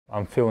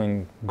I'm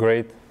feeling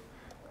great.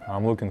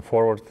 I'm looking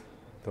forward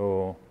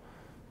to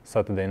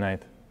Saturday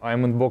night.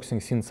 I'm in boxing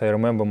since I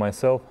remember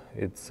myself.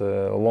 It's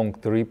a long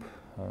trip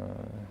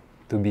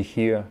to be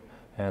here,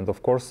 and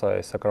of course I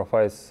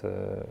sacrifice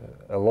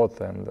a lot,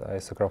 and I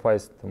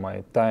sacrificed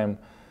my time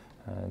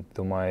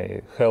to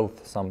my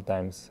health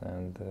sometimes,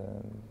 and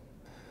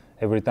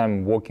every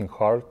time working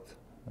hard.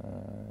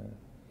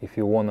 If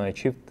you want to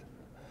achieve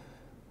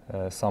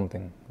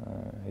something,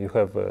 you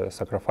have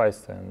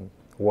sacrificed and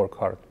work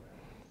hard.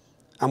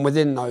 And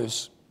within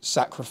those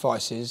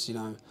sacrifices, you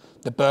know,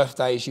 the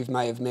birthdays you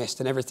may have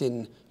missed and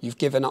everything you've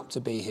given up to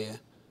be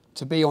here,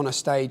 to be on a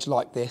stage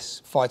like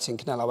this, fighting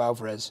Canelo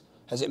Alvarez,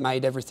 has it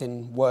made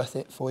everything worth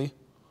it for you?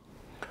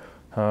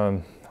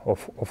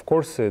 Of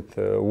course it's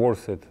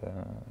worth it,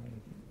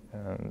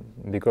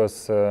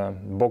 because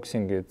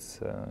boxing,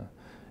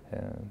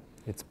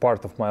 it's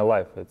part of my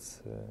life.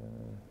 It's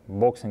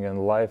boxing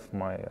and life.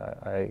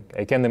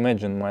 I can't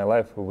imagine my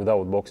life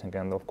without boxing,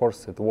 and of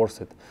course it's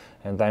worth it.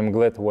 And I'm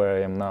glad where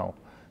I am now.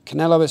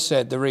 Canelo has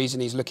said the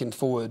reason he's looking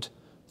forward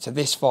to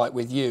this fight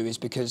with you is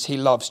because he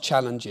loves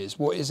challenges.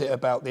 What is it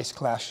about this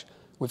clash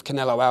with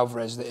Canelo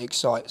Alvarez that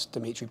excites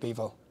Dmitry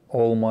Bivol?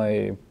 All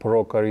my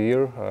pro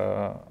career,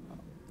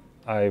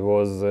 I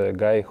was a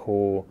guy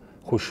who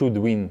should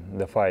win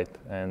the fight,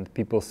 and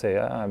people say,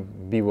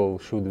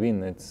 Bivol should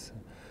win.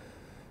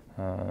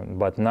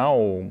 But now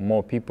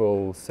more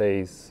people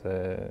say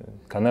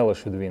Canelo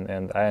should win,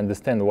 and I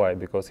understand why,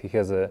 because he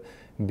has a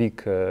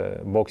big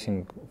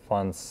boxing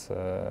fans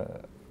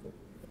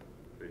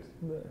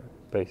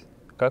base.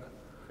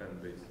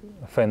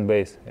 Fan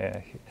base.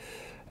 Yeah.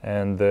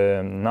 And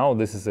now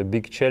this is a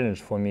big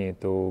challenge for me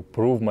to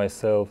prove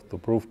myself, to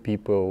prove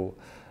people,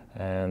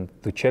 and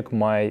to check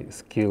my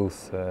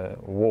skills,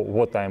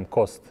 what I'm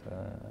cost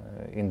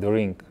in the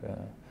ring.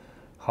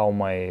 How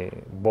my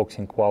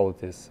boxing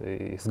qualities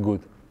is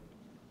good.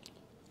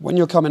 When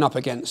you're coming up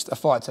against a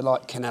fighter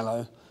like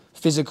Canelo,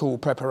 physical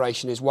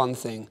preparation is one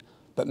thing,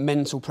 but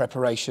mental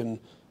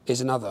preparation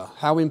is another.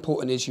 How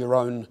important is your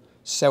own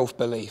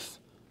self-belief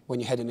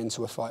when you're heading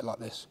into a fight like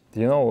this?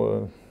 You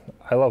know,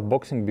 I love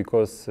boxing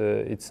because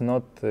it's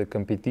not a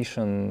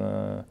competition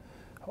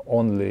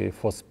only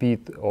for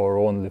speed, or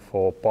only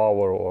for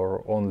power,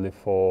 or only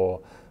for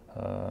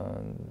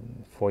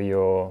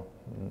your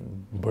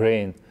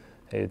brain.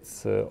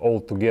 It's all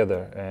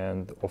together,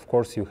 and of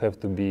course you have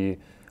to be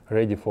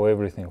ready for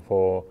everything,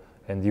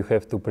 and you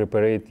have to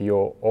prepare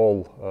your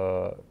all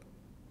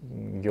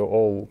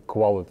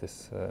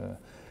qualities,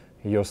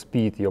 your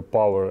speed, your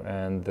power,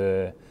 and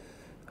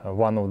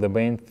one of the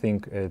main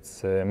things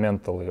it's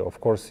mentally. Of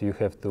course you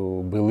have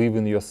to believe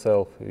in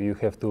yourself. You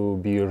have to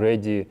be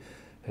ready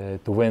to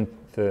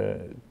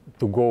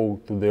go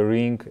to the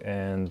ring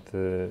and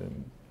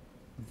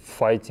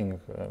fighting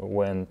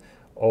when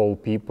all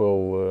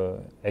people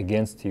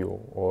against you,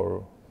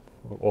 or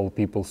all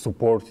people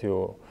support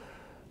you.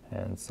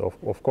 And so,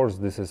 of course,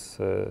 this is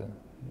a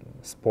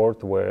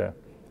sport where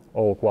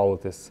all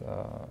qualities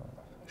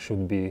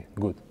should be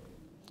good.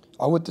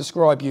 I would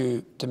describe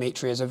you,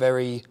 Dmitry, as a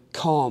very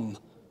calm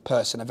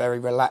person, a very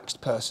relaxed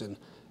person.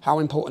 How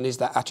important is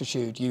that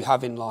attitude you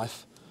have in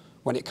life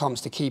when it comes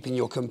to keeping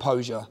your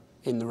composure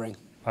in the ring?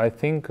 I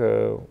think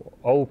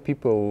all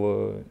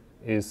people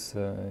is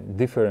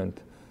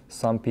different.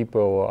 Some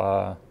people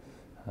are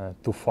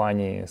too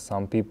funny,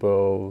 some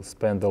people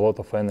spend a lot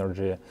of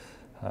energy.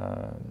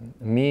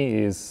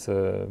 Me is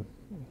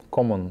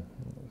common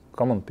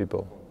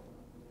people,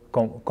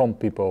 calm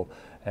people,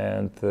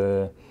 and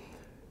to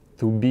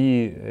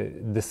be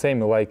the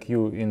same like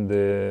you in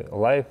the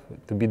life,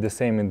 to be the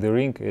same in the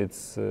ring,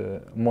 it's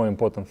more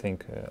important thing.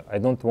 I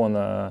don't want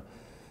to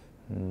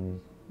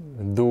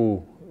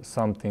do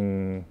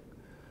something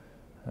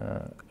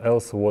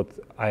else what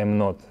I am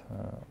not.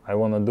 I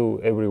want to do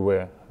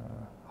everywhere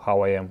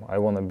how I am. I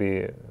want to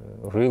be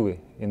really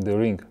in the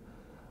ring.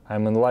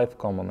 I'm in life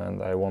common,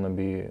 and I want to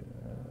be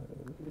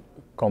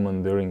common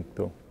in the ring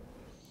too.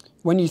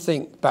 When you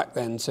think back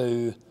then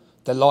to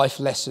the life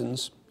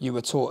lessons you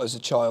were taught as a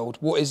child,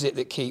 what is it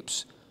that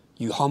keeps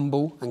you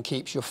humble and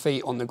keeps your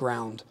feet on the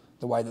ground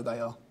the way that they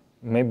are?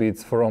 Maybe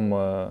it's from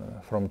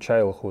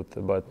childhood,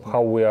 but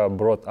how we are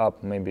brought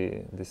up,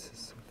 maybe this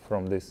is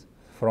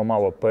from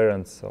our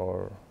parents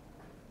or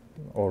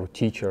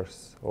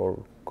teachers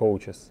or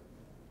coaches.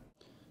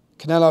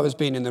 Canelo has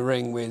been in the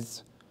ring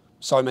with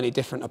so many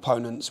different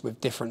opponents with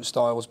different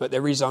styles, but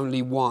there is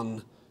only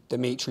one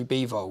Dmitry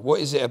Bivol. What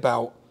is it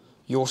about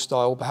your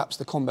style, perhaps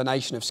the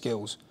combination of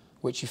skills,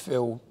 which you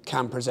feel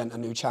can present a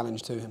new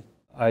challenge to him?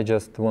 I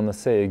just want to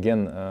say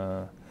again,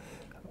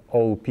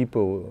 all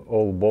people,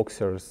 all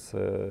boxers,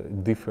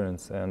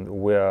 different, and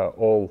we are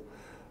all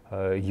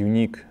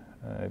unique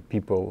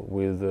people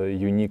with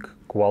unique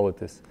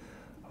qualities.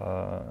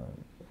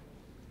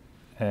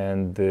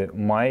 And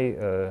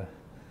my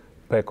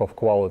pack of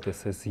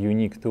qualities is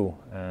unique too,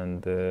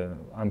 and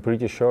I'm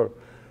pretty sure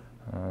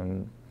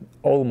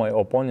all my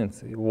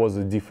opponents was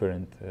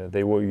different.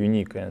 They were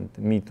unique, and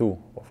me too.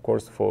 Of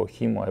course, for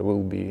him I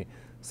will be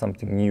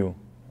something new,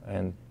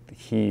 and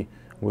he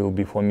will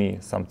be for me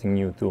something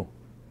new too.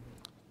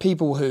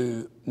 People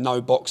who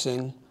know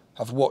boxing,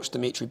 have watched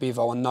Dmitry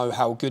Bivol and know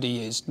how good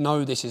he is,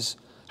 know this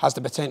has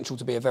the potential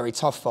to be a very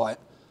tough fight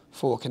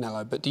for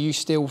Canelo. But do you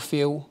still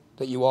feel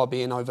that you are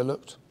being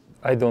overlooked?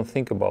 I don't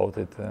think about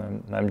it.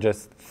 I'm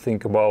just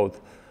think about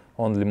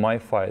only my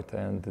fight,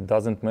 and it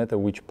doesn't matter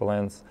which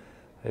plans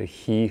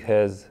he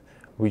has,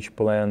 which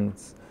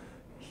plans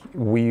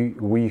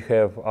we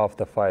have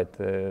after fight.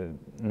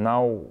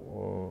 Now,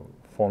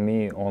 for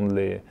me,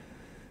 only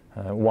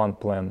one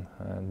plan.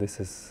 This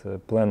is a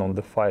plan on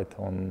the fight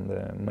on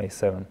May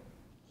 7.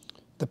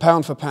 The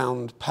pound for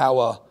pound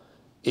power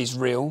is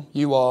real.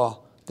 You are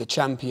the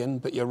champion,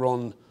 but you're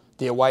on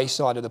the away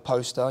side of the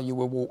poster. You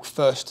will walk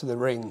first to the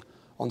ring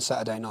on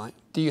Saturday night.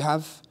 Do you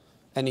have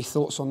any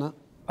thoughts on that?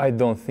 I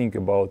don't think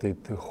about it.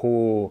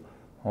 Who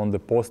on the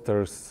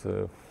posters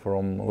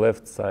from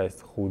left side,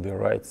 who the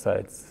right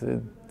side.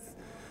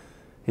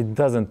 It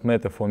doesn't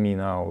matter for me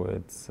now.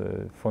 It's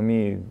for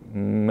me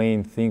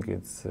main thing.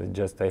 It's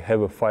just I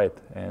have a fight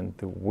and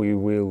we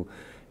will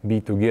be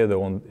together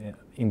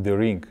in the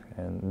ring,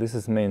 and this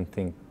is main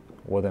thing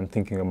what I'm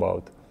thinking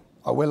about.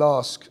 I will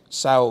ask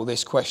Sal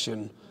this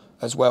question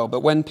as well,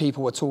 but when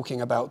people are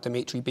talking about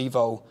Dmitry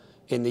Bivol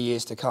in the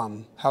years to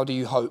come, how do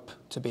you hope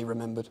to be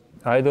remembered?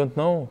 I don't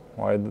know.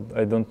 I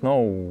don't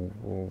know.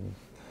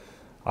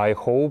 I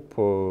hope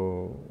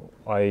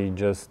I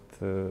just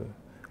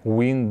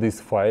win this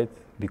fight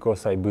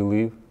because I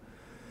believe,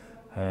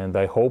 and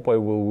I hope I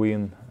will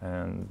win.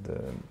 And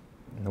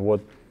what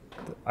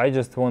I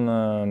just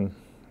wanna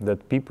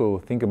that people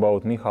think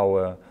about me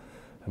how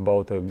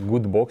about a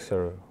good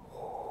boxer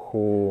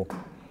who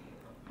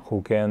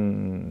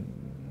can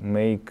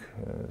make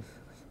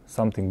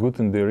something good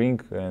in the ring,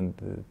 and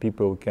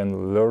people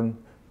can learn,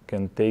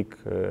 can take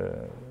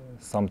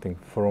something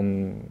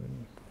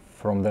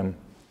from them.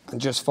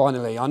 And just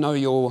finally, I know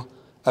you're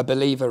a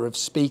believer of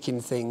speaking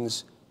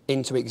things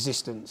into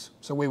existence,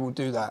 so we will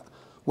do that.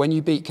 When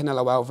you beat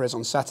Canelo Alvarez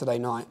on Saturday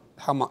night,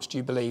 how much do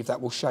you believe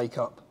that will shake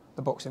up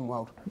the boxing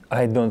world?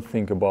 I don't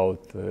think about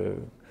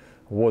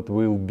what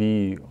will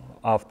be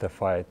after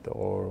fight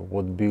or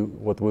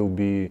what will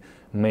be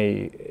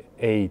May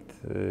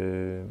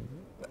 8th.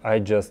 I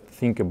just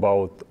think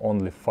about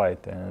only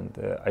fight,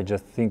 and I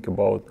just think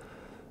about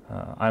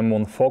I'm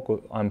on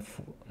focus.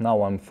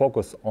 Now I'm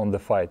focused on the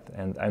fight,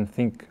 and I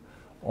think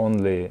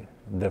only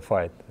the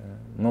fight,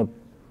 not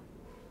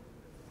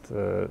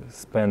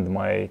spend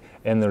my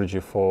energy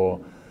for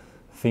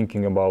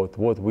thinking about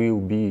what will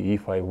be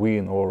if I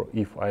win or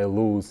if I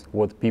lose,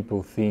 what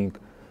people think.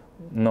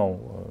 No,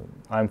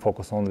 I'm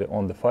focused only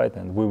on the fight,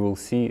 and we will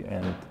see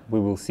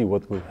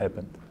what will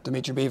happen.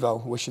 Dmitry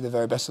Bivol, wish you the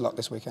very best of luck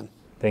this weekend.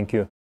 Thank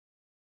you.